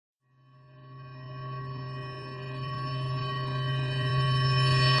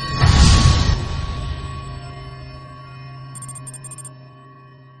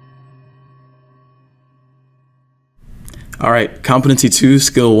All right, Competency 2,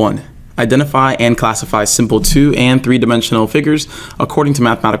 Skill 1. Identify and classify simple 2- and 3-dimensional figures according to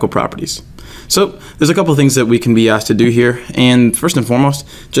mathematical properties. So there's a couple of things that we can be asked to do here. And first and foremost,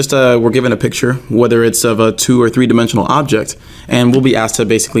 just we're given a picture, whether it's of a 2- or 3-dimensional object, and we'll be asked to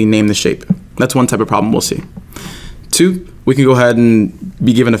basically name the shape. That's one type of problem we'll see. 2, we can go ahead and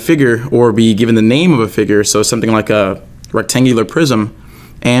be given a figure or be given the name of a figure, so something like a rectangular prism,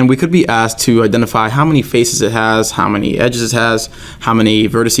 and we could be asked to identify how many faces it has, how many edges it has, how many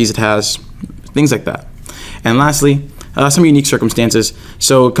vertices it has, things like that. And lastly, some unique circumstances,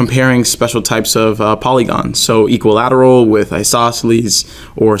 so comparing special types of polygons, so equilateral with isosceles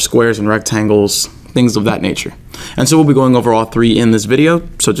or squares and rectangles, things of that nature. And so we'll be going over all 3 in this video,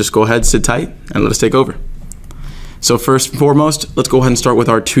 so just go ahead, sit tight, and let us take over. So first and foremost, let's go ahead and start with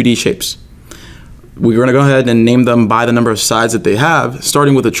our 2D shapes. We're going to go ahead and name them by the number of sides that they have,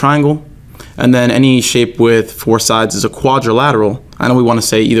 starting with a triangle, and then any shape with 4 sides is a quadrilateral. I know we want to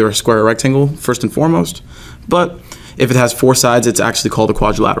say either a square or rectangle first and foremost, but if it has 4 sides, it's actually called a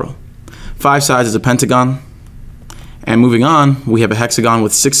quadrilateral. 5 sides is a pentagon, and moving on, we have a hexagon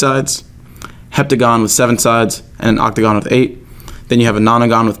with 6 sides, heptagon with 7 sides, and an octagon with 8. Then you have a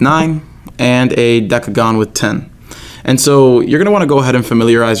nonagon with 9, and a decagon with 10. And so you're going to want to go ahead and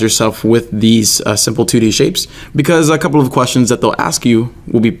familiarize yourself with these simple 2D shapes, because a couple of questions that they'll ask you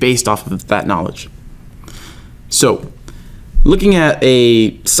will be based off of that knowledge. So looking at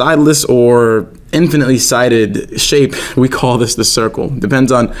a sideless or infinitely sided shape, we call this the circle.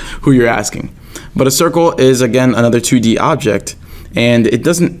 Depends on who you're asking. But a circle is, again, another 2D object, and it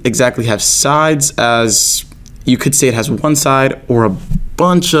doesn't exactly have sides, as you could say it has one side or a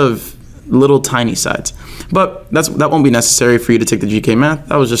bunch of little tiny sides. But that won't be necessary for you to take the GK math.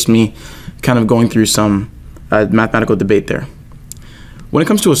 That was just me kind of going through some mathematical debate there. When it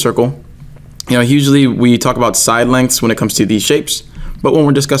comes to a circle, usually we talk about side lengths when it comes to these shapes, but when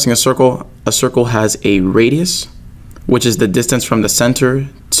we're discussing a circle has a radius, which is the distance from the center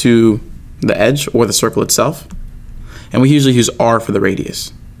to the edge or the circle itself, and we usually use R for the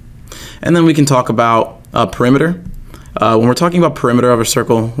radius. And then we can talk about perimeter. When we're talking about perimeter of a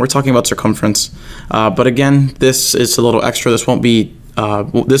circle, we're talking about circumference. But again, this is a little extra. This won't be,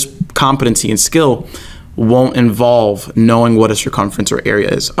 this competency and skill won't involve knowing what a circumference or area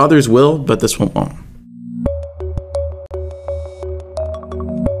is. Others will, but this one won't.